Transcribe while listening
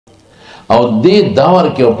او دې دور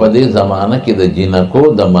کې او په دې زمانه کې د جنکو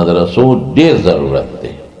د مدرسو ډېر ضرورت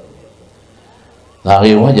دی. د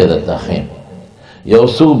هغې وجه درته ښیم. یو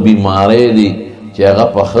څو بیمارۍ دي چې هغه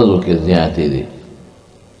په ښځو کې زیاتې دي،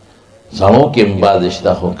 سړو کې هم بعضې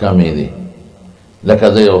شته خو کمې دي. لکه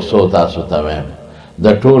زه یو څو تاسو ته وایم، د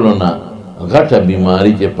ټولو نه غټه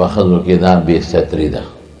بیماري چې په ښځو کې دا بې ستري ده.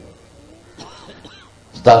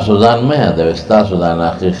 ستاسو ځان مه یادوئ، ستاسو د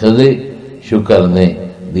علاقې ښځې شکر دی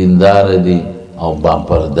دیندار دي او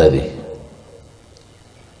باپرده دي.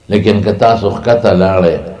 لیکن که تاسو ښکته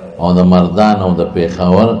لاړئ او د مردان او د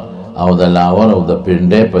پېښور او د لاور او د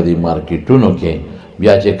پنډۍ په دې مارکیټونو کې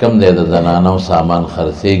بیا چې کم دی د زنانو سامان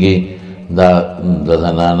خرڅېږي، د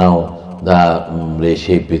زنانو دا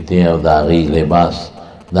ریشې پیتې او د هغې لباس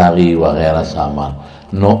د هغې وغیره سامان،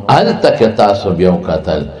 نو هلته که تاسو بیا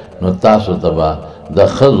وکتل نو تاسو ته به د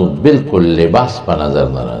ښځو بلکل لباس په نظر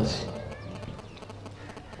نه راځي.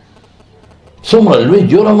 څومره لوی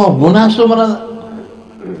جرم او ګناه څومره ده.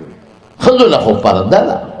 ښځو له خو پرده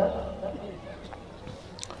ده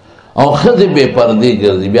او ښځې بې پردې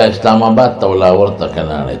ګرځي. بیا اسلام آباد ته ولاور ته که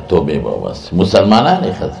لاړئ توبې به وباسي.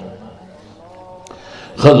 مسلمانانې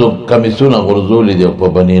ښځو کمیسونه غورځولي دي او په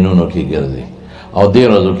بنینونو کې ګرځي، او دې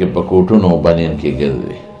ورځو کې په کوټونو او بنین کې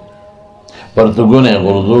ګرځي. پرتګونه یې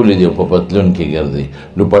غورځولي دي او په پتلون کې ګرځي.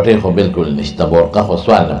 لوپټۍ خو بلکل نشته، برقه خو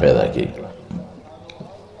سوال نه پیدا کېږي.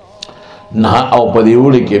 نه او په دې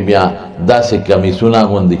اوړي کې بیا داسې کمیسونه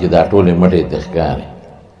اغوندي چې دا ټولې مټې ته ښکاري،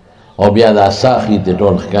 او بیا دا ساخي ته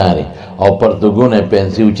ټول ښکاري، او پرتګونه یې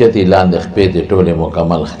پنسي اوچتې لاندې خپې ته ټولې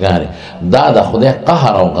مکمل ښکاري. دا د خدای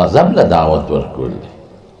قهر او غضب له دعوت ورکول دی.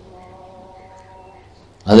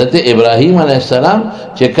 حضرت ابراهیم علیه السلام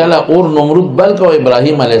چې کله اور نمرود بل کو،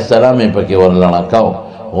 ابراهیم علیه السلام یې پکې ورلړکاو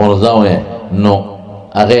غورځاو یې، نو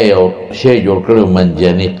هغه یو شی جوړ کړی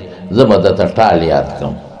منجنیق. زه به درته ټال یاد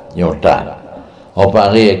کړم، یو ټال، او په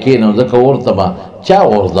هغې یې کښېنم، ځکه اور ته به چا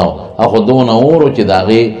غورځاو، خو دونه اور و چې د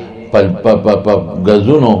هغې په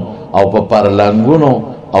ګزونو او په پرلنګونو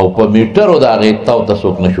او په میټرو د هغې تاو ته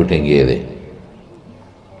څوک نه شو ټینګېدی.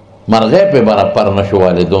 مرغۍ پې برابر نه شو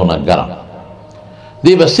والې، دونه ګرم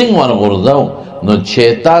دی به څنګه ورغورځاو. نو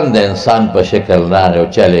شیطان د انسان په شکل راغی او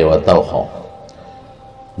چلې یې ورته وښو.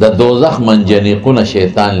 د دوزخ منجنیقونه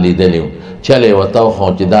شیطان لیدلي وو، چلې یې ورته وښو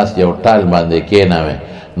چې داسې یو ټال باندې کښېنوئ،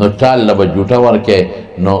 نو ټال له به جوټه ورکئ،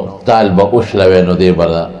 نو ټال به وشلوئ، نو دی به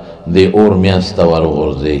د اور منځ ته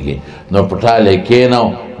ورغورځېږي. نو په ټال یې کښېنو،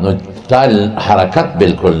 نو ټال حرکت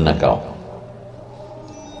بلکل نه کو،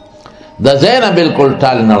 د ځای نه بلکل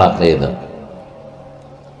ټال نه ړقېده.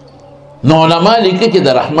 نو علما لیکي چې د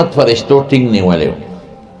رحمت فرشتو ټینګ نیولی و.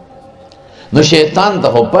 نو شیطان ته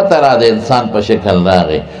خو پته را د انسان په شکل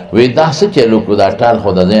راغی، وی دا څه چل وکړو، دا ټال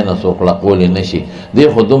خو د ځای نه څوک ړقولی نه شي، دی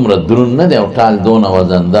خو دومره دروند نه دی او ټال دونه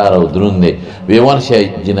وزندار او دروند دی. وی ورشئ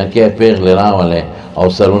جنکۍ پیغلې راولئ او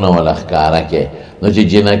سرونه وله ښکاره کړئ. نو چې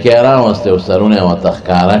جنکۍ راوستې او سرونه یې ورته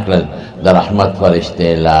ښکاره کړل، د رحمت فرشتې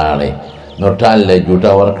لاړې، نو ټال له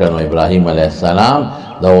جوټه ورکړه. نو ابراهیم علیه السلام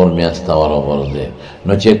د اور منځ ته ورغورځېد.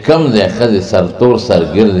 نو چې کم ځای ښځې سرتور سر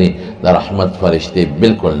ګرځي، د رحمت فرشتې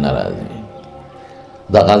بلکل نه راځي،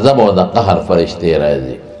 د غضب او د قهر فرشتې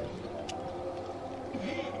راځي.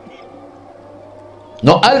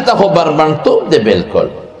 نو هلته خو بربنډتوب دی بلکل.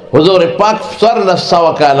 حضور پاک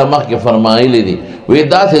 1400 کاله مخکې فرمایلی دي، وی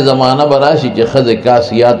داسې زمانه به راشي چې ښځې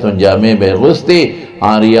کاسیاتون جامې به یې اغوستې،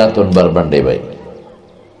 عاریاتون بربنډې به یې،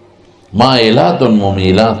 مائلاتون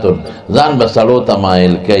ممیلاتون، ځان به سړو ته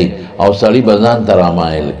مایل کوي او سړي به ځان ته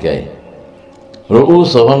رامایل کوي.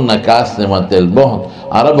 رؤوسهن کاسنمة البهت،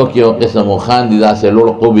 عربو کې یو قسم وخان دي داسې لوړ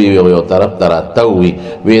قوبې وي او یو طرف ته راتو وي،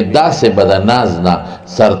 وی داسې به د ناز نه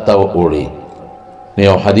سر ته وړي.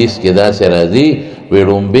 یو حدیث کې داسې راځي، وی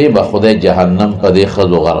ړومبې به خدای جهنم په دې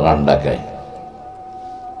ښځو غرغنډه کوي.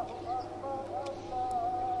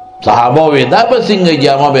 صحابه وی دا به څنګه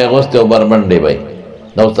جامه به یې اغوستې او بربنډې به یې،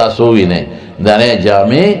 دا اوس تاسو ووینئ دنې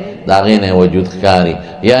جامې د هغې نه وجود ښکاري،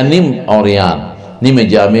 یا نیم اوریان، نیمې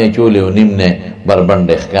جامې چولې او نیم نه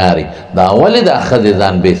بربنډې ښکاري. دا ولې دا ښځې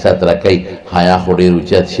ځان بې ستره کوي؟ حیا خو ډېر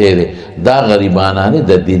اوچت شی دی. دا غریبانانې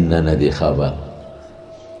د دین نه دی خبر،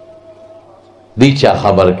 دی چا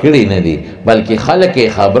خبر کړي نه دي، بلکې خلک یې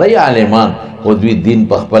خبره عالمان، خو دوی دین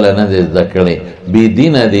په خپله نه دی زده کړی، بې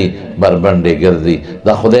دینه دي، بربنډې ګرځي، د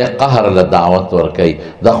خدای قهر له دعوت ورکوي،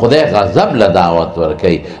 د خدای غضب له دعوت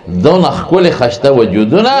ورکوي. دونه ښکلې خشته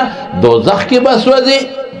وجودونه دوزخ کې به سوځي.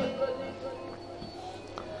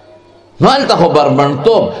 نو هلته خو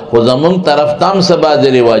بربنډتوب، خو زمونږ طرف ته هم څه بعضې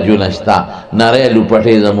رواجونه شته، نری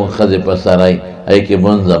لوپټې زمونږ ښځې په سرای ای کې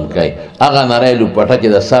مونځ هم کوي. هغه نری لوپټه چې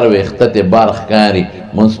د سر ویښته تې بار ښکاري،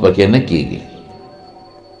 مونځ پکې نه کېږي.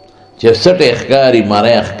 چې سټ اخکاری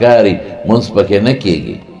مره اخکاری منځ پکې نه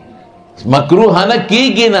کېږي، مکروه نه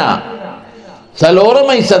کېږي نه. څلورم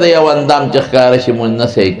حصه د یو اندام چې ښکاره شي منځ نه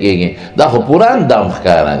صحیح کېږي، دا خو پوره اندام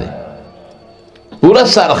ښکاره دی، پوره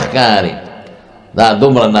سر ښکاري، دا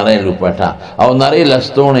دومره نری لوپټه او نری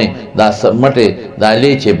لستوڼې، دا مټې دا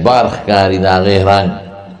لیچې بار ښکاري، د هغې رنګ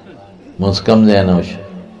منځ کم ځای نه وشو.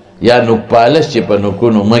 یا نوک پالش چې په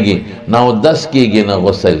نوکونو مږي، نه اودس کېږي نه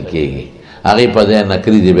غسل کېږي، هغې په ځای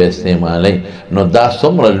نکریزې به استعمالوي. نو دا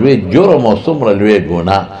څومره لوی جرم او څومره لوی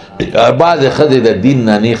ګناه. بعضې ښځې د دین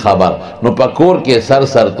نه نی خبر، نو په کور کې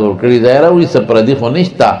سر تور کړي، ظاهره وایي څه پردي خو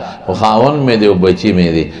نشته، خو خاوند مې دی او بچي مې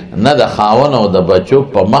دی. نه، د خاوند او د بچو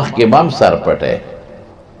په مخ کې به هم سر پټی،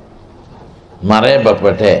 مری به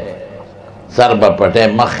پټی، سر به پټی،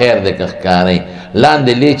 مخ خیر دی که ښکارئ،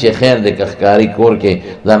 لاندې لیچې خیر دی که ښکاري. کور کې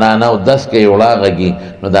زنانه او دس کوي وړا غږي،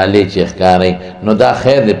 نو دا لیچې ښکارئ، نو دا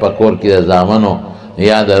خیر دی په کور کې د زامنو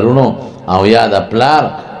یا د رونو او یا د پلار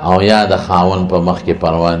او یا د خاوند په مخ کې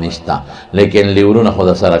پروا نشته. لیکن لیورونه خو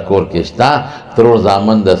د سره کور کې شته، ترور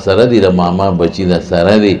زامن د سره دي، د ماما بچي د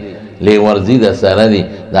سره دي، لیورزي د سره دي،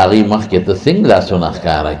 د هغې مخ کې ته څنګه لاسونه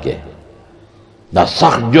ښکاره کې؟ دا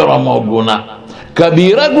سخت جرم او ګناه،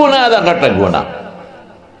 کبیره ګناه ده، غټه ګناه.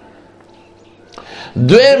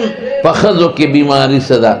 دویم په ښځو کې بیماري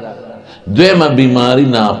څه ده؟ دویمه بیماری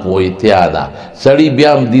ناپوهتیا ده. سړي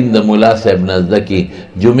بیا هم دین د ملا صاحب نه زده کي،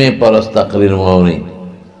 جمعې پر ورځ تقریر واوري،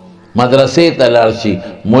 مدرسې ته لاړ شي،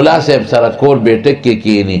 ملا صاحب سره کور بیټک کې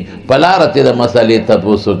کښېني، په لاره ترې د مسلې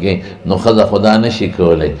تپوس وکړي، نو ښځه خو دا نشي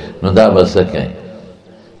کولی. نو دا به څه کوي؟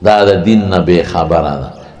 دا د دین نه بې خبره ده،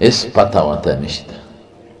 هېڅ پته ورته نشته.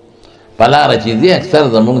 په لاره چې ځي اکثر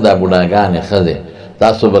زموږ دا بوډاګانې ښځې،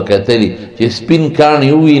 تاسو به کتلي چې سپین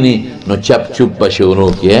کاڼي وویني نو چپ چوپ به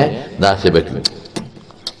شروع کړي، داسې به کوي.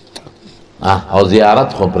 او زیارت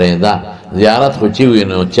خو پرېږده، زیارت خو چې وي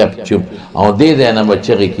نو چپ چوپ، او دې ځای نه به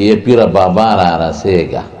چغې کړي، پیره بابا را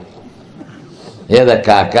رسېږه، یا د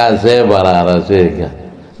کاکا صاحب را رسېږه.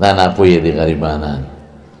 دا ناپوهې دي غریبانان،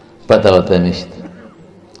 پته ورته نشته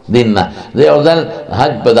دین نه. زه یو ځل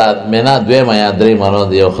حج په دا مینا دویمه یا درېیمه ورځ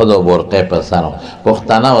د یو ښځو بورقۍ په سر وم،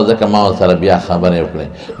 پښتانه وه، ځکه ما ورسره بیا خبرې وکړې.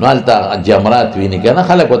 نو هلته جمرات ویني که نه،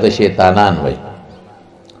 خلک ورته شیطانان وایي.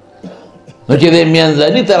 نو چې د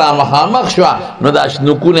منځني ته را مخامخ شوه، نو دا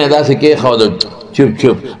نوکونه یې داسې کېښوده، چوپ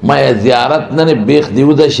چوپ. ما یې زیارت نه دی، بیخ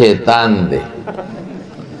دیو د شیطان دی.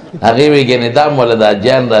 هغې وایي ګنې دا مولا دا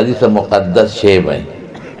جان راځي څه مقدس شی وایي،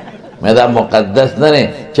 مې دا مقدس نه دی،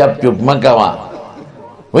 چپ چوپ مه کوه.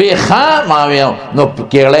 وی خواہ ما ویو، نو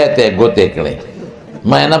کیڑے تے گوتے کڑے،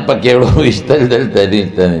 میں نا پا کیڑو اشتل دلتا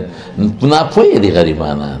نیشتا نی. نا پوئی دی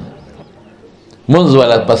غریبانان منز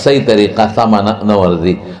ولد پا صحیح طریقہ ساما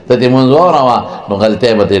نورزی، تا تی منز وروا نو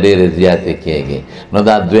غلطے با تی دیر زیادے کیے گئے. نو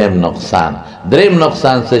دا دویم نقصان. دریم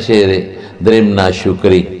نقصان سشیرے، دریم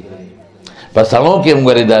ناشکری. پس سڑوں کے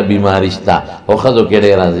مگری دا بیمارشتا او خضو کے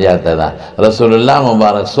دیر زیادہ دا. رسول اللہ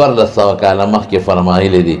مبارک سور رسا وکالا مخ کے فرمائی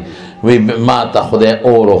لی دی، وی ما تا خودے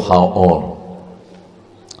اور و خواہ اور.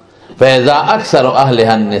 فیضا اکثر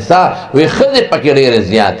اہلها النساء، وی خضی پکی دیر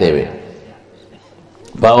زیادے وی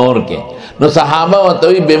پا اور کے. نو صحابہ و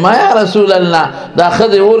توی بما یا رسول اللہ، دا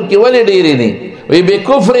خضی اور کی ولی دیری دی؟ وی بی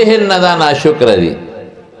کفرہن دا ناشکر دی،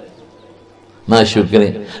 ناشکری.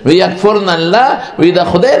 وی یکفرن اللہ، وی دا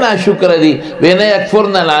خدای ناشکر دی. وی نا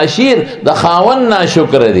یکفرن العشیر، دا خاون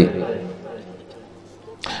ناشکر دی.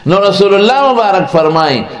 نو رسول اللہ مبارک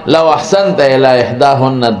فرمائی، لو احسنت الى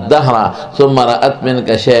احداهن الدهر ثم رأت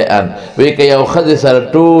منك شيئا، وی کہ یو خضی سر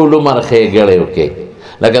طول عمر خیگڑے ہوکے،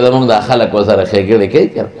 لکہ دمونگ دا خلق و سر خیگڑے کئی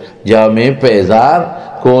کر، جامع پیزار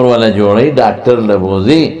کور والا جوڑی ڈاکٹر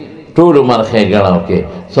لبوزی، طول عمر خیگڑا ہوکے.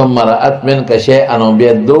 ثم رأت منك شيئا، و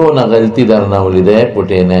بید دون غلطی در نولی دے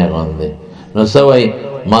پٹے نئے غندے. نو سوئی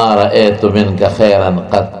ما رأیت منک خیرا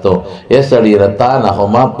قطو، یہ سڑی رتانا خو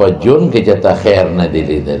ما پا جن کے چتا خیر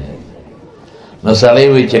ندلی دل. نو سڑی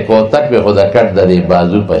وی چه کوتک بی خدا کٹ دا دی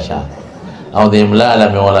بازو پشان، او دی املالا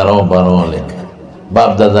میں والا رو برولے.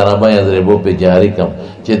 باب دا ضربہ یضربو پی جاری کم،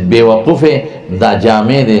 چه بے وقوف دا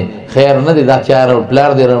جامع دی خیر ندی، دا چار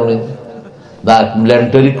پلار دی روڑی، دا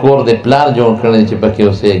لنٹری کور دی پلار جون کرنے چه پکی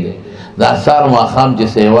اسے گی، دا سار ماخام چه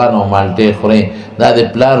سیوان و مالٹے خوریں، دا دی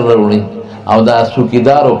پلار روڑی، او دا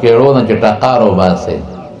سوکیدارو کیڑو نا چه ٹاقارو باسے،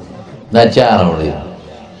 دا چار روڑی.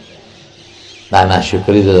 دا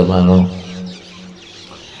ناشکری دا زمانو.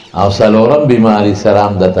 او سلورم بیماری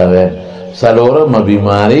سرام دتا وے، سلورم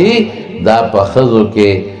بیماری دا پا خضو کے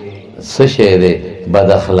سشیرے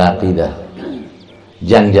بد اخلاقی دا،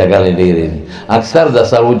 جنگ جگلی دیرے دی. اکثر دا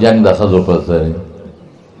سرو جنگ دا خضو پر سرے،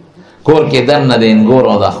 کور کے دن ندین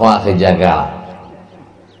گورو دا خواخ جگا،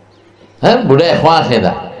 بڑے خواخ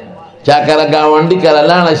دا چا کله گاونډي کله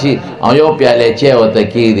لاړه شي او یو پیاله چای ورته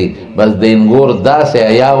کېږدي بس د انګور داسې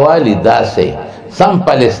حیا والي داسې سم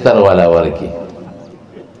پلستر والا ورکي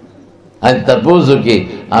تپوسو کې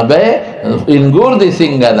ابے انګور دې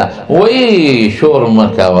څنګه ده وایي شور مه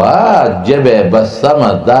کوه ژبه بس سمه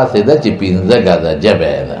داسې ده چې پنځه ګزه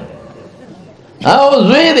ژبه ده او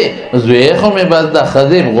زوی دی زوی خو مې بس د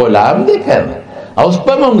ښځې غلام دی که نه اوس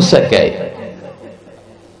په مونږ څه کوي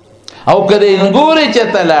او که د انګورې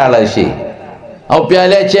چېرته لاړه شي او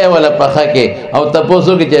پیاله چای والا پخه کې او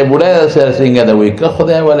تپوسو کې چې بوډۍ سره څنګه ده وایي که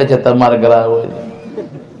خدای والا چېرته مرګ راولي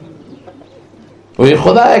وی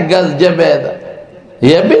خدای گز جبه ده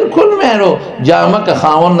یا بالکل مینو جامه که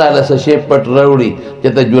خاون را لسه شی پټ روڑی چه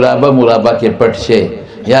تا جرابه مرابه که پټ شی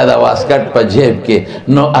یا دا واسکٹ پا جیب که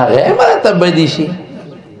نو اغیه مرا بدی شی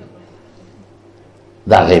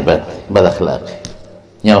دا غیبت بد اخلاقی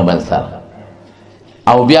یو بل سر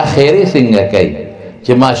او بیا خیری سنگه کئی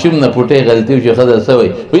چه ماشوم نا پوٹه غلطیو چه خدا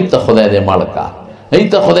سوی وی تا خدای ده مڑکا وی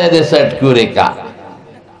تا خدای ده سٹ کوری کا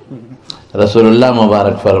رسول اللہ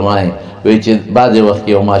مبارک فرمائے وی چې بعضې وخت کې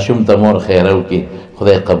یو ماشوم ته مور خیره وکړي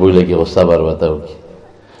خدای قبوله کړي خو صبر ورته وکړي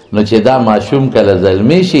نو چې دا ماشوم کله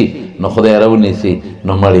زلمی شي نو خدای رونیسي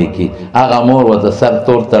نو مړی کړي هغه مور ورته سر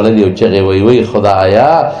تور تړلی او چغې وی وی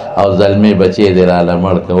خدایا او زلمی بچی دې راله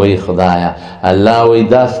مړ که وی خدایا الله وی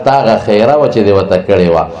دا ستا هغه خیره وه چې دې ورته کړې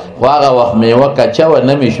وه خو هغه وخت میوه کچه وه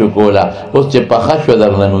نه مې شو کوله اوس چې پخه شوه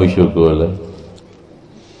در نه مې شو کوله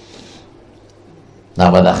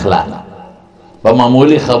دا بد اخلاق با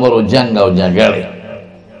معمولی خبر و جنگ و جگڑی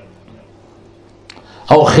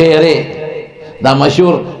او خیره دا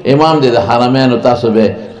مشهور امام دی دا حرمین و تاسو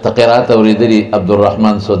به تقیرات اوریدلی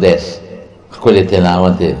عبدالرحمن سدیس کلی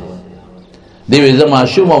تلاوت دیوی زما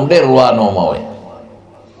شومم دیر روانو موی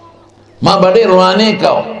ما با دیر روانی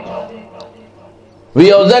کهو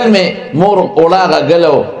وی او ظلم مور اولاغا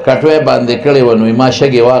گلو کٹوی بانده کلی ونوی ما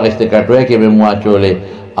شگی واغشت کٹوی که به مواچولی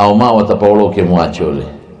او ما و تا پولو که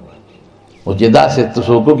مواچولی او چې داسې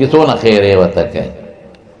څوکو کې څونه خیرې ورته کوي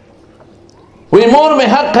وی مور مې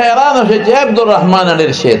حق حیرانه شوه چې عبدالرحمن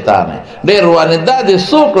ډېر شیطان دی ډېر روانې دا دې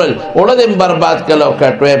څو کړل اوړه دې برباد کړل او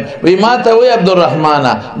کټ ویم وی ما ته وی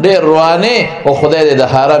عبدالرحمنه ډېر روانې او خدای دې د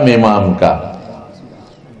حرم امام کا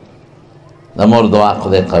د مور دعا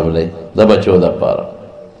خدای قبلوي د بچو دپاره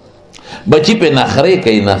بچي پې نخرې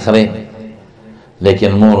کوي نخرې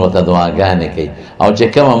لیکن مور ورته دعاګانې کوي او چې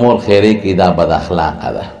کومه مور خیرې کوي دا بد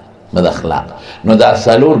اخلاقه ده بد اخلاق نو دا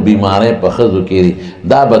سلور بیماری پا خزو کی دی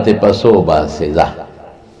دا بطی پسو باسی دا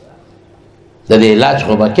دا دی علاج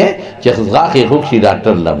خو بکی چه غاقی خوک شی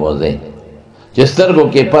ڈاکٹر لبوزے چه سترگو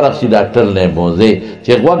کے پرخ شی ڈاکٹر لبوزے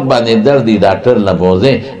چه وقت باندې دردی ڈاکٹر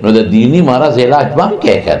لبوزے نو دا دینی مرض علاج بام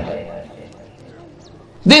کیا کر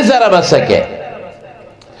دی سر بسکے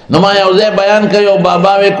نو ما یوزے بیان کریو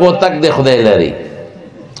باباوی کو تک دے خدای لری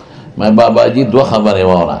میں بابا جی دو خبری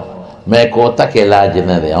وورا میں کوتک علاج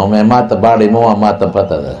نه دی او میں ما ته باړې مو ما ته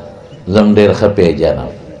پته ده زم ډېر ښه پیژنم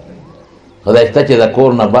خدای شته چې د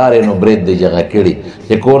کور نه بارې نو برید دې جګه کړي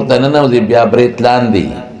چې کور ته ننوځي بیا برید لاندې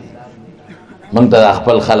موږ ته د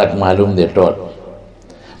خپل خلک معلوم دی ټول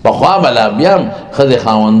پخوا به لا بیا هم ښځې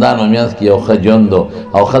خاوندانو منځ کې یو ښه ژوند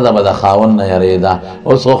او ښځه به د خاوند نه یارېده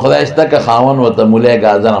اوس خو خدای شته که خاوند ورته مولی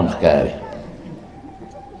ګازر هم ښکاري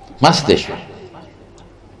مستې شوه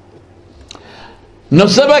نو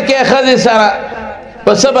سبا کے خزی سارا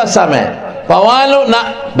پا سبا سمے پوالو نا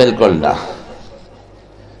بالکل نا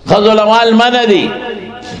خزو لوال من دی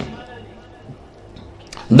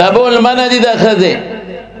دبول من دی دا خزی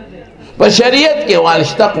پا شریعت کے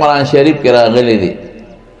والشتا قرآن شریف کے راغلی دی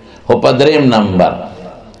خو پا دریم نمبر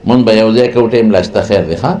من با یوزے کوٹیم لاشتا خیر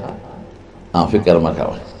دی خواہ فکر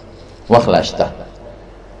مکاوی وقت لاشتا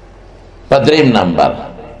پا دریم نمبر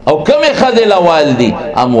او کم خزی لوال دی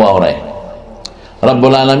امواو رہے رب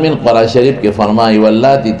العالمین قرآن شریف کے فرمائی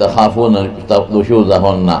واللاتی تخافون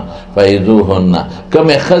نشوزہن فعیزوہن کم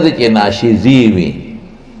خز کے ناشیزیوی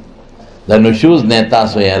دا نشوز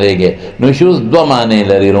نیتاسو یارے گے نشوز دو معنی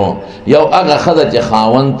لری رون یو اگا خز چے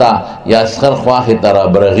خاونتا یا اسخر خواخی ترا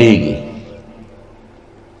برغیگی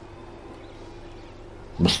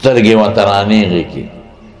بسترگی و ترانیگی کی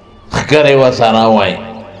خکر و سراوائی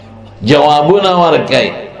جوابونا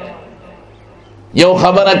ورکائی یو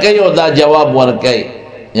خبره کوي او دا جواب ورکوي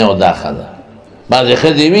یو دا خزه بعضې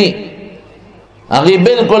ښځې وي هغې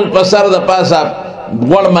بلکل په سر د پاسه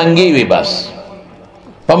غوړ منګي وي بس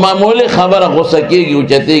په معمولي خبره غوسه کېږي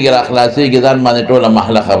اوچتېږي را خلاصېږي ځان باندې ټوله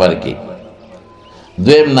محله خبر کړي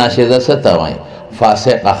دویم ناشیزه څه ته وایي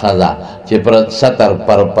فاسقه ښځه چې ستر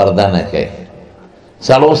پر پرده نه کوي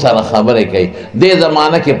سړو سره خبرې کوي دې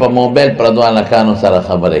زمانه کې په موبایل پردو هلکانو سره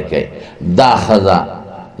خبرې کوي دا ښځه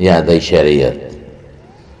یادی شریعت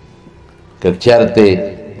که چرته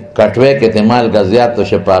کټوے کې استعمال کا زیات تو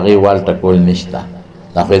شپاغي وال ټکول نشتا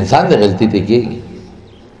دا خو انسان د غلطی ته کېږي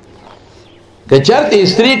که چرته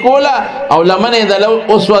استری کولا او لمنې د لو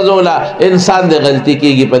اوس وزولا انسان د غلطی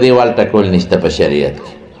کېږي په دې وال ټکول نشته په شریعت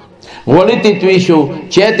کې غوړی ته توی شو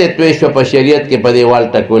چېته توی شو په شریعت کې په دې وال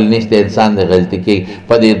ټکول نشته انسان د غلطی کېږي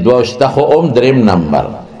په دې دوشته خو دریم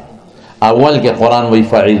نمبر اول کې قرآن وی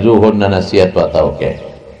فعظوهن نصیحت وته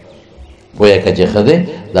وکړي پوهه که چې ښځې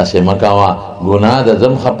داسې مه کوه ګناه د زه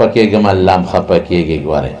م خفه کېږم الله م خفه کېږي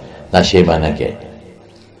ګورې دا شی به نه کوې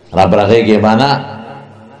رب رغېږې به نه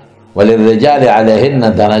وللرجال علیهن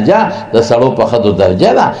درجه د سړو په ښځو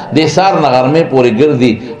درجه ده دې سار نه غرمې پورې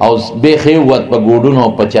ګرځي او بیخې ووت په ګوډونو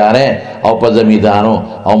او په چارې او په زمیندانو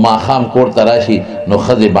او ماښام کور ته راشي نو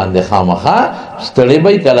ښځې باندې خامخا ستړی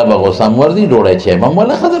به کله به غوسه م ورځي ډوډۍ چای به م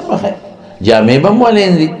وله ښځه پخوي جامې به م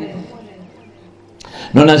ولینځي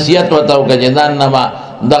نو نصیحت ورته وکړه چې ځان نه به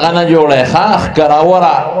دغه نه جوړی ښه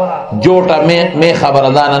ښکراوره جوټه مې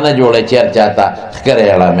خبردانه نه جوړی چېر چاته ښکرې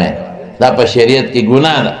اړمې دا په شریعت کې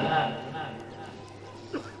ګناه ده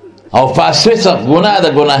او فاسق ګناه ده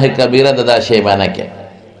ګناه کبیره ده دا شی به نه کوې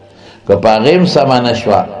که په هغې م سمه نه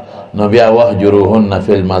شوه نو بیا وهجروهن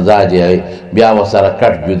فی المضاجع بیا ورسره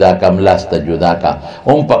کټ جدا که ملاسته جدا که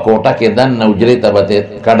هم په کوټه کې دننه حجرې ته به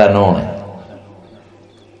کډه نه وړی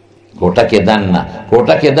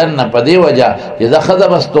کوټه کې دننه په دې وجه چې دا ښځه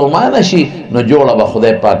به ستومانه شي نو جوړه به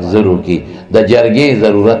خدای پاک زر وکړي د جرګې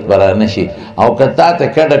ضرورت به رانه شي او که تا ته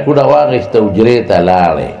کډه کوډه واغېسته حجرې ته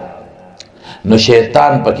لاړې نو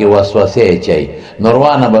شیطان پکې وسوسې اچوي نو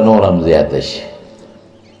روانه به نور هم زیاته شي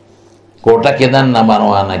کوټه کې دننه به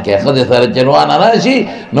روانه کې ښځې سره چې روانه راشي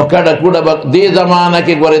نو کډه کوډه به دې زمانه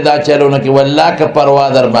کې ګورې دا چلونه کې والله که پروا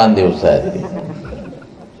در باندې وساتي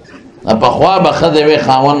پخوا به ښځې وې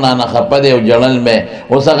خاوند نه خفه دی او جړل مې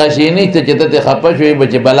اوس هغه شی نشته چې ته ترې خفه شوې به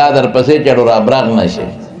چې بلا در پسې چړو رابراغ نه شي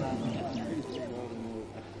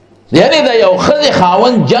یعنې د یو ښځې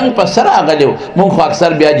خاوند جنګ په سر راغلی و مونږ خو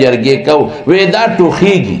اکثر بیا جرګې کوو وې دا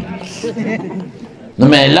ټوخېږي نو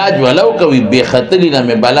مې علاج ولو کوي بې ختلي نه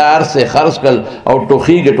مې بلا هر څه خرڅ کړل او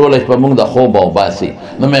ټوخېږي ټوله شپه مونږ د خوب او باسي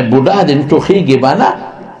نو مې بوډا دی نو ټوخېږي به نه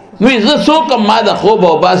نو زه څوک ما د خوب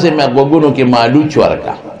او باسي مې غوږونو کې مالوچ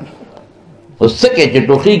ورکړه اوس څه کې چې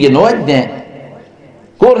ټوخېږي نو وجنې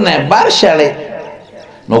کور نه بار شړې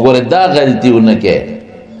نو ګورې دا غلطي ونه کې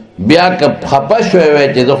بیا که خفه شوی وی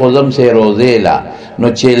چې زه خو ځم سې روزې له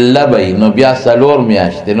نو چیله به نو بیا 4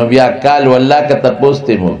 میاشتې نو بیا کال والله که تپوس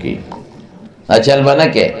ترې مو کړي دا چل به نه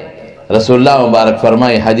کې رسول الله مبارک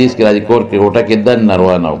فرمایي حدیث کې راځي کور کې غوټه کې دننه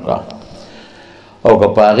روانه وکړه او که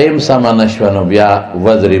په هغې م سمه نه شوه نو بیا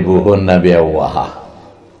وضربوهن بیا ووهه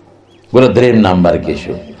ګوره دریم نمبر کې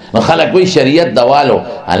شو نو خلک وی شریعت دوالو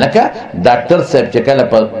هلکه ډاکټر صاحب چې کله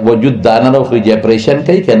په وجود دانه راوخري چې اپریشن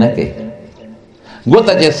کوي که نه کوي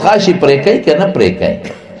ګوته چې سخاشي پرې کوي که نه پرې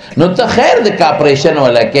کوي نو ته خیر دی که اپریشن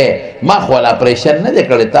ولا کوې ما خو ولا اپریشن نه دی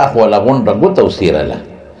کړی تا خو ولا غونډه ګوته وسیرله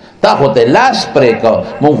تا خو ته لاس پرې کو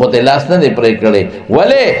مونږ خو ته لاس نه دی پرې کړی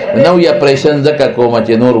ولې نوی اپریشن ځکه کومه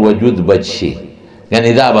چې نور وجود بچ شي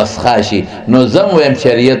یعنی دا بس خاشي نو زم ویم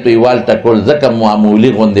شریعت وی وال ټکول ځکه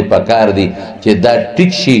معمولي غوندې پکار دي چې دا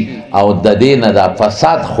ټیک شي او د دې نه دا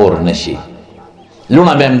فساد خور نشي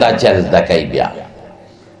لونه به هم دا چل زده کوي بیا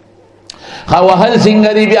ښه وهل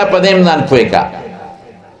څنګه دي بیا په دې م ځان پوه کا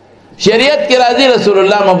شریعت کې راځي رسول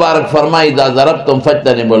الله مبارک فرمایي دا ضربتم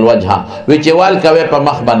فاجتنبوا الوجه وی چې وال کوئ په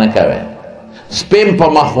مخ به نه کوئ سپیم په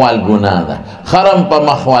مخ وال ګناه ده خرم په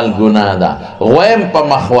مخ وال ګناه ده غویم په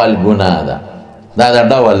مخ وال ګناه ده دا دا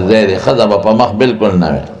ډول ځای دی ښځه به په مخ بلکل نه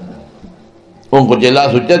وی اون خو چې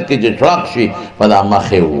لاس اوچت کړي چې چړاق شي په دا مخ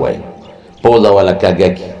یې ووایي پوزه وله کږه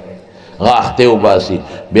کړي غاښ ته وباسي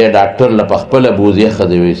بیا ډاکټر له په خپله بوزي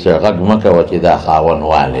ښځې وایي غږ مه کوه چې دا خاوند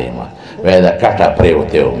والی یم وایي دا کټه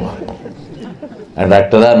پرېوتی وم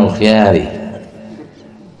ډاکټران هوښیار دي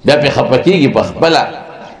بیا پرې خفه کېږي په خپله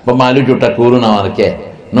په مالوچو ټکورونه ورکې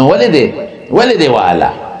نو ولې دی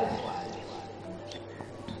واله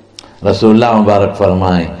رسول الله مبارک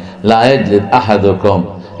فرمائے لا یجلد احدکم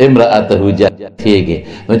امرأته خیږي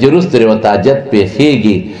نو چې وروسته یې ورته حاجت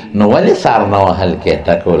پېښېږي نو ولې سار نه وهل کې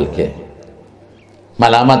ټکول کې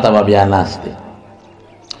ملامته به بیا ناست دی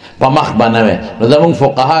په مخ به نه وی نو زمونږ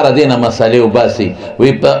فقها د دې نه مسلې وباسي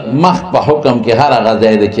وایي په مخ په حکم کې هر هغه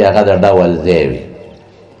ځای دی چې هغه د ډول ځای وي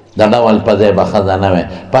د ډول په ځای به ښځه نه وی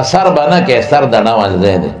په سر به نه کې سر د ډول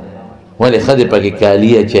ځای دی ولې ښځې پکې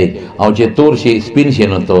کالي اچوي او چې تور شي سپین شي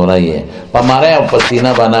نو توری یې په مری او په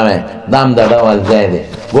سینه به نه وی دا هم د ډول ځای دی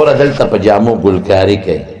ګوره دلته په جامو ګلکاري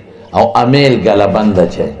کوي او امیل ګله بند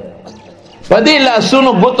اچوي په دې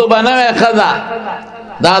لاسونو ګوتو به نه وی ښځه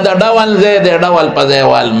دا دا ډول ځای دی ډول په ځای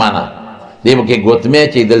وال منه دی به کې ګوتمې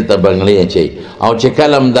چې دلته بنګړې چې او چې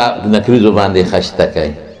کلم دا نکریزو باندې خشته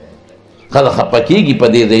کوي خلک خفه کېږي په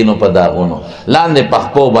دې ځایونو په داغونو لاندې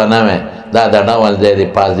پخپو به نه وی دا د ډول ځای دی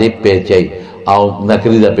پازیب پیچی او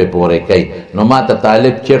نکریزه پې پورې کوي نو ما ته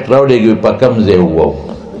طالب چټ راوړېږي په کم ځای ووو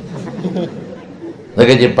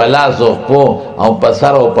ځکه چې په لاس او پښو او په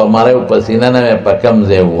سر او په مرۍ او په سینه نه مې په کم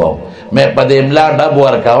ځای ووو میں پا دے املا ڈب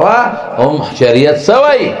ورکوا ہم شریعت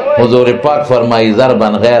سوائی حضور پاک فرمائی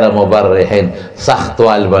ضربن غیر مبرحین سخت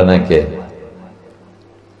وال بنکے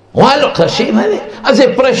والو قشیم ہے اسے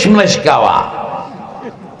پرشمنش کوا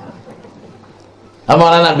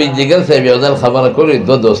مولانا بن جگر سے بیوزل خبر کری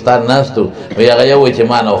دو دوستان ناستو وی اغیوی چی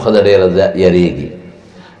مانا و خدا دیر یریگی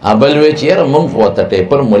بلوی چی یرم من خواتا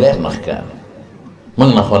ٹیپر ملے مخکان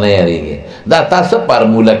من نخونه یریږي دا تاسو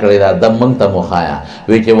فارموله کړی دا د من ته مخایا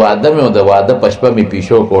وی چې واده مې د واده پشپه می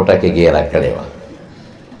پیشو کوټه کې ګیرا کړی و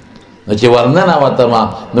نو چې ورننه وته ما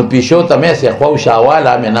نو پیشو ته مې سه خو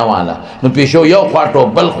شاواله مې نه واله نو پیشو یو خواټو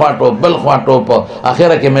بل خواټو په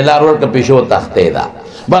اخره کې مې لار ورک پیشو تختې دا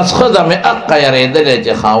بس خزه مې اق یریدل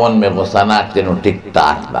چې خاون مې غسناک نو ټیک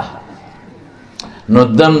ټاک دا نو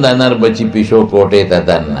دم د نر بچی پیشو کوټه ته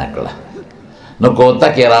دن نکړه نو کوتا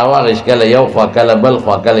کې راواغش کله یو خوا کله بل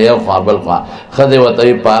خوا کله یو خوا بل خوا خدای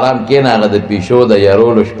وته پارام کې نه غد پیشو د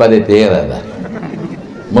یارولو شپه دې تیر ده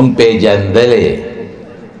مونږ پیجندلې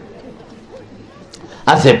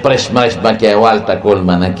اسه پرشمش باکې وال ټکول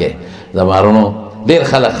منکه زمارونو ډیر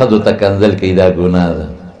خلک خدو ته کنزل کې دا ګناه ده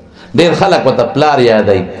ډیر خلک وته پلار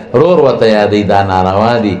یادای رور وته یادای دا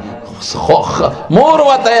ناروا دي مور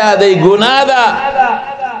وته یادای ګناه ده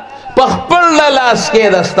پخپل لاس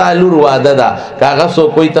کې د ستالور واده ده کاغه سو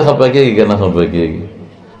کوئی ته خپکیږي کنه خپکیږي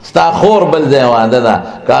ستا خور بل ځای واده ده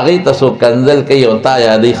کاغه تاسو کنزل کوي او تا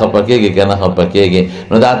یادې خپکیږي کنه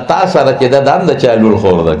خپکیږي نو دا تا سره کې دا د چالور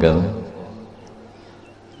خور ده کنه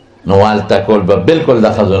نو والتا کول به بالکل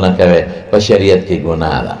د خزونه کوي په شریعت کې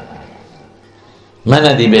ګناه ده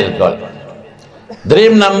منه دی بالکل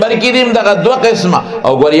دریم نمبر کې دیم دغه دوه قسمه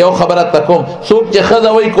او ګور یو خبره تکوم څوک چې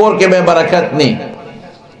خزه وای کور کې به برکت نه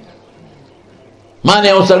مانے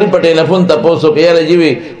او سڑی پا ٹیلیفون تا پوسو کہ یار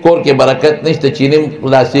جیوی کور کے برکت نشتا چینیم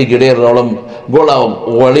لاسی گڑیر رولم گوڑا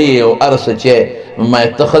غوڑی او عرص چے میں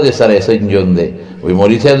تخد سر سنجون دے وی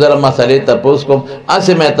مولی صاحب ذرا مسئلے تا پوس کم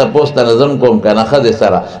آسے میں تا پوس تا نظم کم کنا خد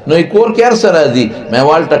سر نوی کور کے عرص رازی میں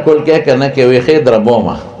والتا کل کہہ کنا کہ وی خید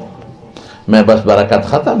ربوما میں بس برکت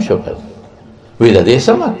ختم شو کر وی دا دے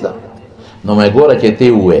سمت نو میں گورا چیتے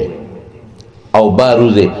ہوئے او با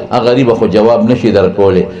روزه غریب خو جواب نشي در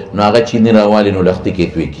کوله نو هغه چینی راوالی نو لختی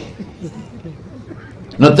کې توي کی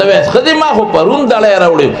نو ته خدای ما خو پرون دړای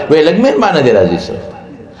راوړي وې لګمن باندې دی راځي سره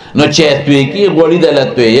نو چې توي کی غوړی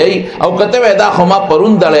دلته یي او کته دا خو ما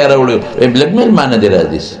پرون دړای راوړي وې لګمن باندې دی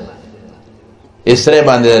راځي اسره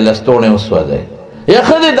باندې لستونه وسوځي یا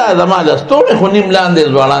خدای دا زما لستونه خو نیم لاندې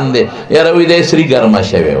ځوړاندې یا روي دې سری ګرمه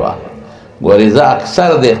شوي وا گوریزا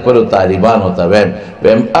اکثر دے خپلو طالبانو تا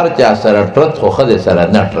ویم ارچا سر ٹرت خو خد سر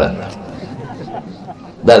نٹرت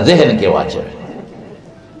دا ذہن کے واچوے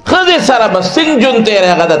خد سر بس سنگ جن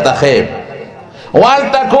تیرے غدا تخیب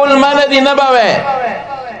والتا کول من دی نبوے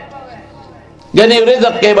گنی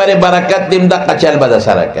رزق کے بارے برکت دیم دا قچل بدا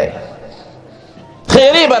سر کئی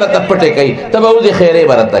خیری برتا پٹے کئی تب او دی خیری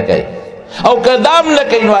برتا کئی او کدام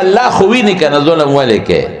لکینو اللہ خوی نکن ظلم والے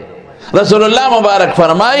کے رسول اللہ مبارک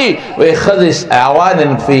فرمائی وی خزس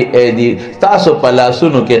اعوان فی ایدی تاسو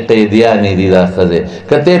پلاسونو کے قیدیانی دی دا خزے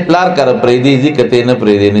کتے پلار کر پریدی زی کتے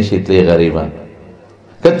نپریدی نشیطلی غریبان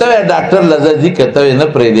کتوے ڈاکٹر لزدی کتوے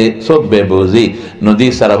نپریدی سوک بے بوزی نو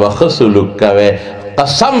دی سربا خسولک کوے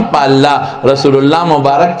قسم پا اللہ رسول اللہ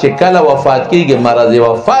مبارک چکل وفات کی گے مرض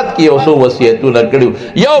وفات کی اسو وسیعتو نکڑیو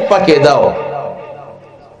یو پاکے داو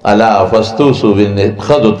اللہ فستوسو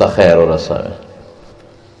خدو تخیر و رسوے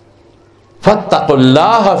فَاتَّقُوا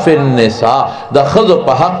اللَّهَ فِي النِّسَاءِ دا خضو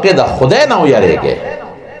پا حق دا خدای نو یارے گے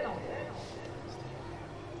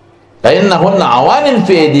فَإِنَّهُنَّ عَوَانٍ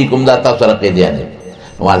فِي اَيْدِيكُمْ دا تاثر قیدیانی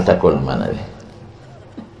والتا کل منوی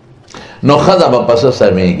نو خضا با پس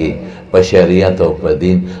سمیگی پا شریعت و پا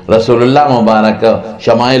دین رسول اللہ مبارک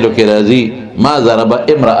شمائلو کی رضی ما ضرب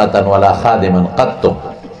امرأتا ولا خادما قطو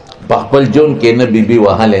پا خپل جون کے نبی بی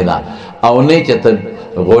وحلے دا او نیچت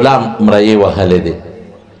غلام مرئی وحلے دے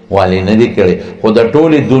والی ندی کرے خود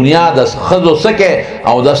طول دنیا دا خضو سکے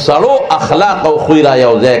او دا سڑو اخلاق او خویرہ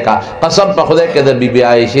یوزے کا قسم پا خودے کہ دا بی بی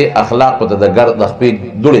عائشی اخلاق تا دا گرد دخپی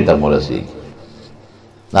دولی تا مرسی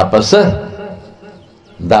دا پا سہ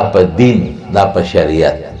دا پا دین دا پا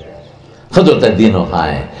شریعت خودو تا دینو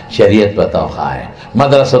خواہیں شریعت پتاو خواہیں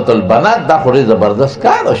مدرسۃ البنات دا خو ډېر زبردست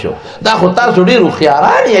کار شو. دا خو تاسو ډېر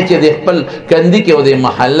هوښیاران یې چې د خپل کندي کې او د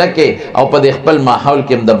محله کې او په د خپل ماحول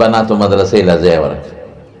کې هم د بناتو مدرسې له ځای ورکړي.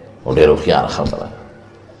 او ډېر هوښیاره خبره.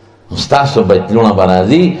 ستاسو بچلونه به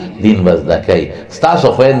راځي دین به زده کوي،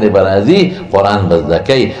 ستاسو خویندې به راځي قرآن به زده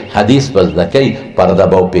کوي، حدیث به زده کوي، پرده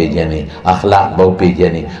به وپېژني، اخلاق به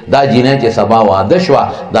وپېژني. دا جینۍ چې سبا واده شوه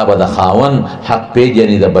دا به د خاوند حق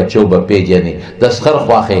پېژني، د بچو به پېژني، د سخر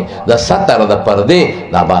خواښې د ستر د پردې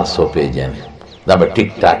دا به هر څه پېژني. دا به ټیک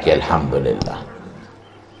ټاک الحمدلله.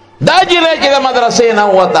 دا جینۍ چې د مدرسې نه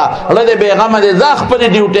ووته زړه دې بېغمه دی، ځه خپلې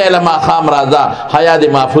ډیوټۍ له ماښام راځه، حیا دې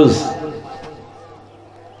محفوظ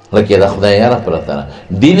لکه د خدای یاره پرته نه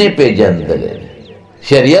دین یې پېژندلی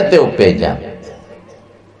شریعت یې وپېژن.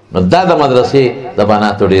 نو دا د مدرسې د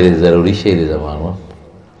بناتو ډېرې ضروري شی دی زمانو.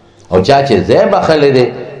 او چا چې ځای بخلی دی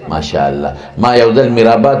ماشاءالله. ما یو ځل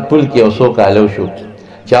میرآباد پل کې یو څو کاله وشو،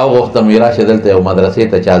 چا وغوښته میراشه دلته یو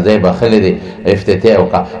مدرسې ته چا ځای بخلی دی، افتتاح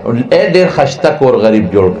وکړه. ډېر خشته کور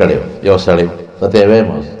غریب جوړ کړی یو سړی، ته یې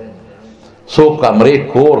وایم اوس 100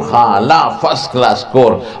 کمرې کور، خالا فرست کلاس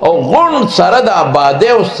کور، او غون سره د آبادۍ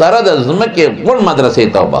او سره د ځمکې غون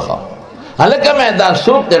مدرسې ته وبخه. هلکه مې دا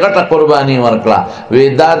څوک ته غټه قرباني ورکړه، وی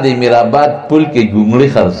دا د میرآباد پل کې ګونګړي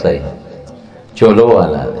خرڅوي، چولو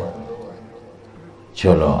والا دی،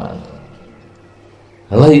 چولو والا.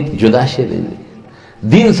 الله جدا شي دی.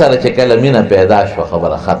 دین سره چې کله مینه پیدا شو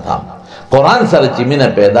خبره ختم، قرآن سره چې مینه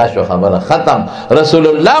پیدا شو خبره ختم، رسول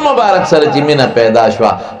الله مبارک سره چې مینه پیدا شو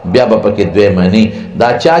بیا به پکې دوی منی. دا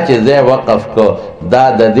چا چې ځای وقف کو دا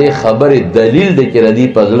د دې خبرې دلیل دی چې ردی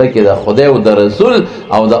په زړه کې د خدای او د رسول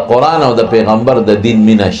او د قرآن او د پیغمبر د دین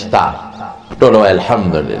مینه شته. ټول وایي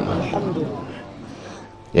الحمدلله.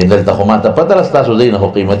 دلته خو ماته پته ده ستاسو ځای نه خو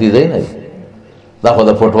قیمتي ځای نه دی، دا خو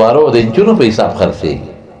د فوټوارو د انچونو په حساب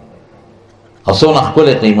خرڅېږي. او څونه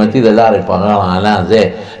ښکلې قیمتي د لارې په غاړه اعلی ځای.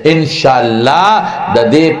 انشاءالله د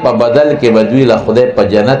دې په بدل کې به دوی له خدای په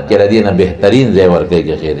جنت کې د دې نه بهترین ځای ورکوي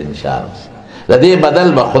که خیر انشاءالله. د دې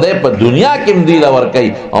بدل به خدای په دنیا کې هم دوی له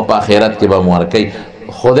ورکوي او په آخرت کې به هم ورکوي.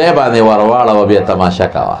 خدای باندې ورواړه بیا تماشه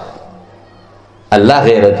کوه. الله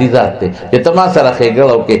غیرتی ذات دی چې ته ما سره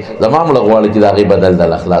ښېګړه وکړې، زما مړه غواړي چې د هغې بدل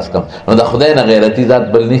دله خلاص کړم. نو د خدای نه غیرتي ذات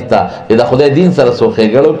بل نشته چې د خدای دین سره څوک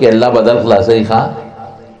ښېګړه وکړي الله بدل خلاصوي. ښه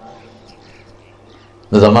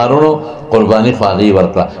د زمانونو قرباني خو هغې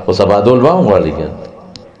ورکړه، خو سبادول به هم غواړي که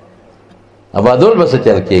ابادول به څه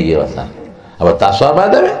چل کېږي وسه. ابه تاسو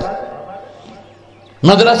ابادوئ.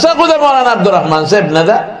 مدرسه خو د مولانا عبدالرحمن صاحب نه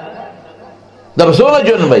ده، د به څومره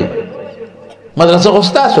ژوند به مدرسه خو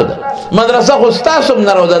ستاسو ده، مدرسه خو ستاسو هم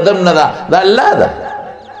نه ده، د دم نه ده، د الله ده.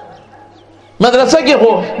 مدرسه کې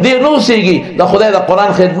خو دې نه اوسېږي، د خدای د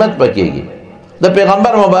قرآن خدمت به کېږي، د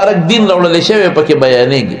پیغمبر مبارک دین راوړل شوی پکې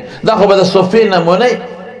بیانېږي. دا خو به د صوفي نمونه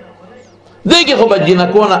دی کې خو به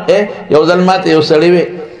جینکونه. یو ځل ماته یو سړی وی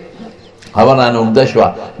خبر رانه اوږده شوه،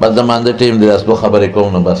 بس د مانځه ټیم دی، داسې خبرې کوم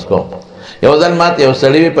نو بس کوم. یو ځل ماته یو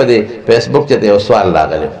سړی وی په دې فیسبوک چې یو سوال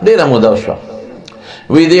راغلی، ډېره موده شوه،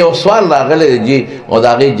 وی دی یو سوال راغلی دی جی او د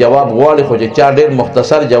هغې جواب غواړي، خو چې چا ډېر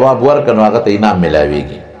مختصر جواب ورکړ نو هغه ته انعام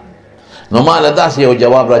میلاویږي. نو ما له داسې یو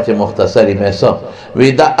جواب را چې مختصر یې څه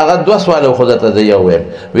وی دا هغه 2 سواله خو درته زه یو ویم.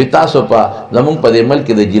 وی تاسو په زمونږ په دې ملک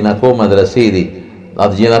کې د جینکو مدرسې دي،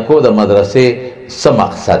 د جینکو د مدرسې څه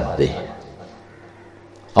مقصد دی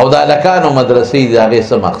او د هلکانو مدرسې د هغې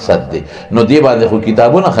څه مقصد دی؟ نو دې باندې خو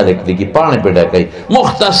کتابونه خلک لیکي، پاڼې پې ډکوي.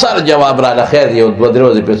 مختصر جواب راله، خیر یو 2-3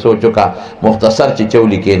 ورځې پې سوچ وکړه، مختصر چې چا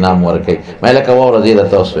ولیکي انعام ورکوي. مې لکه واوره زه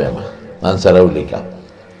درته اوس وایم ځان سره ولیکه.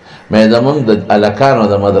 مې زمونږ د هلکانو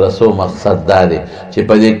د مدرسو مقصد دا دی چې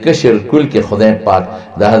په دې کشر کل کې خدای پاک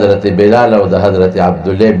د حضرت بلال او د حضرت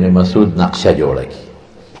عبدالله ابن مسعود نقشه جوړه کړي.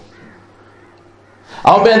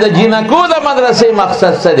 او بیا د جینکو د مدرسې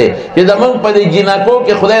مقصد څه دی چې زمونږ په دې جینکو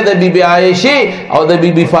کې خدای د بیبي عایشې او د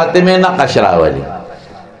بیبي فاطمې نقش راولي،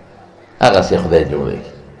 هغسې خدای جوړوي.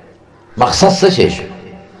 مقصد څه شی شو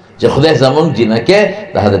چې خدای زمونږ جینکې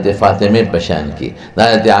د حضرت فاطمې په شان کې، د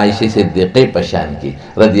حضرت عایشې صدیقې په شان کې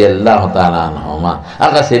رضی الله تعالی عنهما.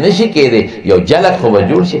 هغسې نشي کېدی، یو جلک خو به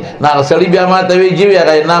جوړ شي. نو هغه سړي بیا ما ته وایي جي وي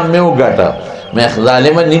هغه انعام مې وګټه، مې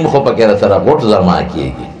ظالمه نیم خو پکې را سره غوټ زما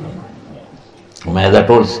کېږي. مې دا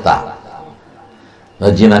ټول ستا د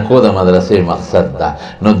جینکو د مدرسې مقصد ده.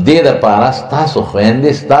 نو دې دپاره ستاسو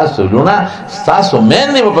خویندې، ستاسو لونه، ستاسو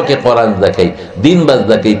میندې به پکې قرآن زده کوي، دین به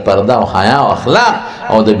زده کوي، پرده او حیا او اخلاق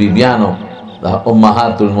او د بیبیانو د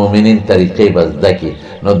امهات المؤمنین طریقې به زده کړي.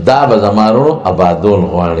 نو دا به زمارونو ابادول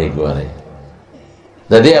غواړي. ګورئ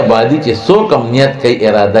د دې ابادي چې څوک هم نیت کوي،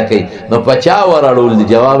 اراده کوي، نو په چا ورړول دي؟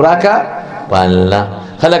 جواب راکړه په الله.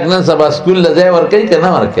 خلک نن سبا سکول له ځای ورکوي که نه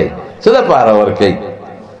ورکوي؟ څه دپاره ورکوي؟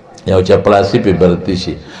 یو چپړاسي پې برتی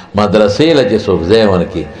شي مدرسې له چې څوک ځای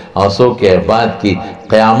ورکړي او څوک یې آباد کړي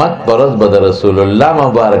قیامت په ورځ به د رسول الله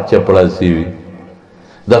مبارک چپړاسي وي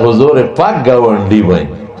د حضور پاک ګاونډي وي.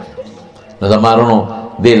 نو د مارونو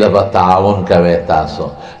دې له به تعاون کوئ تاسو،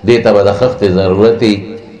 دې ته به د خښتې ضرورت وي،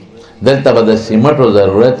 دلته به د سیمټو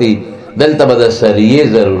ضرورت وي، دلته به د سریې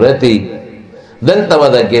ضرورت وي، دلته به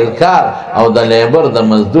د ګلکار او د لیبر د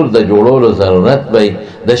مزدور د جوړولو ضرورت وي،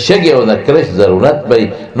 د شګې او د کرش ضرورت وي.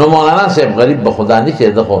 نو مولانا صاحب غریب به خدا نه چې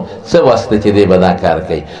ده خو څه واسطه چې دی به دا کار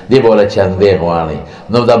کوي، دی به وله چندې غواړي.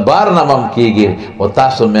 نو د بار نه به هم کېږي، خو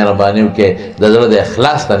تاسو مهرباني وکړئ د زړه د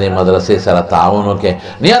اخلاص نه دې مدرسې سره تعاون وکړئ.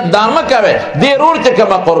 نیت دا مه کوئ دې رور چې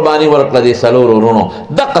کومه قرباني ورکړه دې څلورو ورونو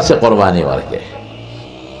دقسې قرباني ورکړئ،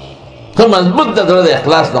 ته مضبوط د زړه د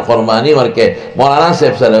اخلاص نه قرباني ورکړئ. مولانا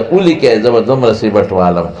صاحب سره ولیکئ زه به دومره سیبټ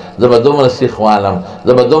والم، زه به دومره سیخ والم،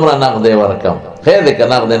 زه به دومره نغدې ورکم. خیر دی که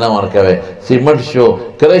نغدې نه ورکوئ، سیمټ شو،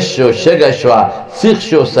 کرش شو، شګه شوه، سیخ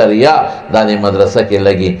شو، سریا دا دې مدرسه کې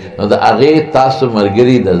لګي. نو د هغې تاسو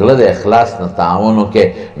ملګري د زړه د اخلاص نه تعاون وکړئ،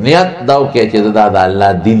 نیت دا وکړئ چې زه دا د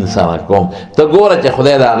الله دین سره کوم. ته ګوره چې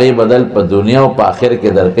خدای د هغې بدل په دنیا او په آخر کې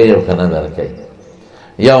درکوي او که نه درکوي.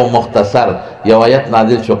 یو مختصر یو آیت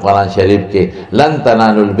نازل شو قرآن شریف کې لن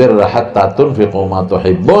تنالوا البر حتی تنفقوا ما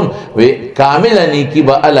تحبون، وی کامل نیکی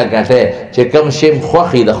به اله ګټئ چې کم شی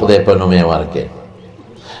خوښي د خدای په نوم یې ورکړئ.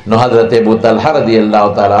 نو حضرت ابو طلحه رضی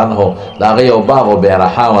الله تعالی عنہ د هغې یو باغ و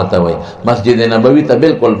بیرحا ورته وایي، مسجد نبوي ته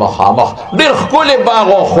بالکل مخامخ ډېر ښکلی باغ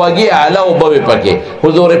و خوږې اعلی اوبه وې پکې،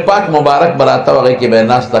 حضور پاک مبارک به راته و هغې کې به یې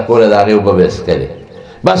ناسته کوله د هغې اوبه به یې څښلې.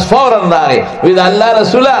 بس فوراً راغی وی د الله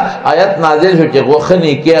رسوله آیت نازل شو چې غوښه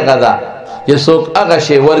نیکي هغه ده چې څوک هغه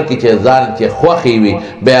شی ورکړي چې ځان چې خوښي وي.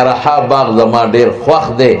 بیرحا باغ زما ډېر خوښ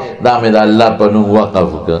دی، دا مې د الله په نوم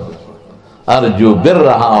وقف کړ. ارجو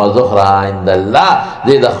برها و ذخرها عند الله،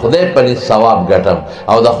 زه د خدای په نس ثواب ګټم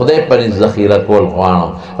او د خدای په نس ذخیره کول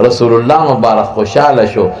غواړم. رسول الله مبارک خوشحاله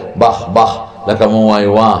شو، بخ بخ لکه مو وایي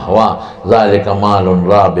واه واه ذلک مال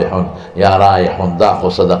رابح یا رایح، دا خو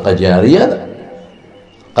صدقه جاریه ده.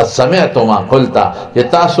 قد سمعت ما قلت چې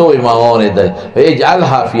تاسو ما اوریدل،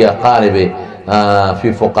 اجعلها فی اقارب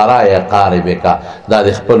فی فقراء اقاربک، دا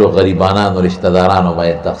د خپلو غریبانانو رشتہ دارانو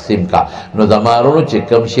باید تقسیم کا. نو د مارونو چې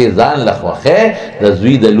کم شی ځان له خوښی د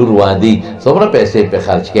زوی د لور وادي څومره پیسې پې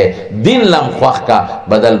خرچ کړئ، دین لم خوښ کا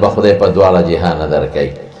بدل به خدای په دواړه جهانه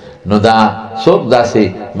درکوي. نو دا څوک داسې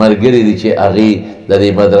ملګري دي چې هغې د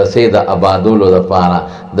دې مدرسې د آبادولو دپاره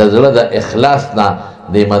د زړه د اخلاص نه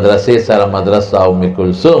د مدرسې سره مدرسه ام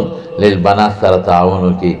کلثوم للبنات سره تعاون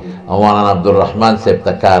وکړي او مولانا عبدالرحمن صاحب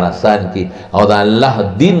ته کار آسان کړي او د الله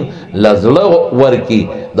دین له زړه ورکړي،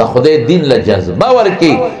 د خدای دین له جذبه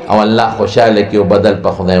ورکړي او الله خوشحاله کړي او بدل په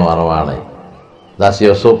خدای ورواړئ. داسې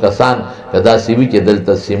یو څو کسان که داسې وي چې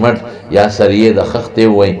دلته سیمټ یا سریې د خښتې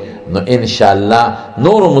ووایي، نو انشاءالله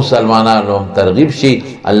نورو مسلمانانو هم ترغیب شي،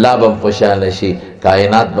 الله به هم خوشحاله شي،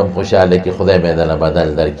 کائنات به هم خوشحاله کړي، خدای به یې دله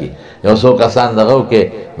بدل درکړي. یو څو کسان دغه وکړي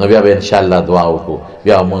نو بیا به انشاءالله دعا وکړو،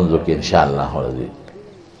 بیا مونځ وکړي انشاءالله.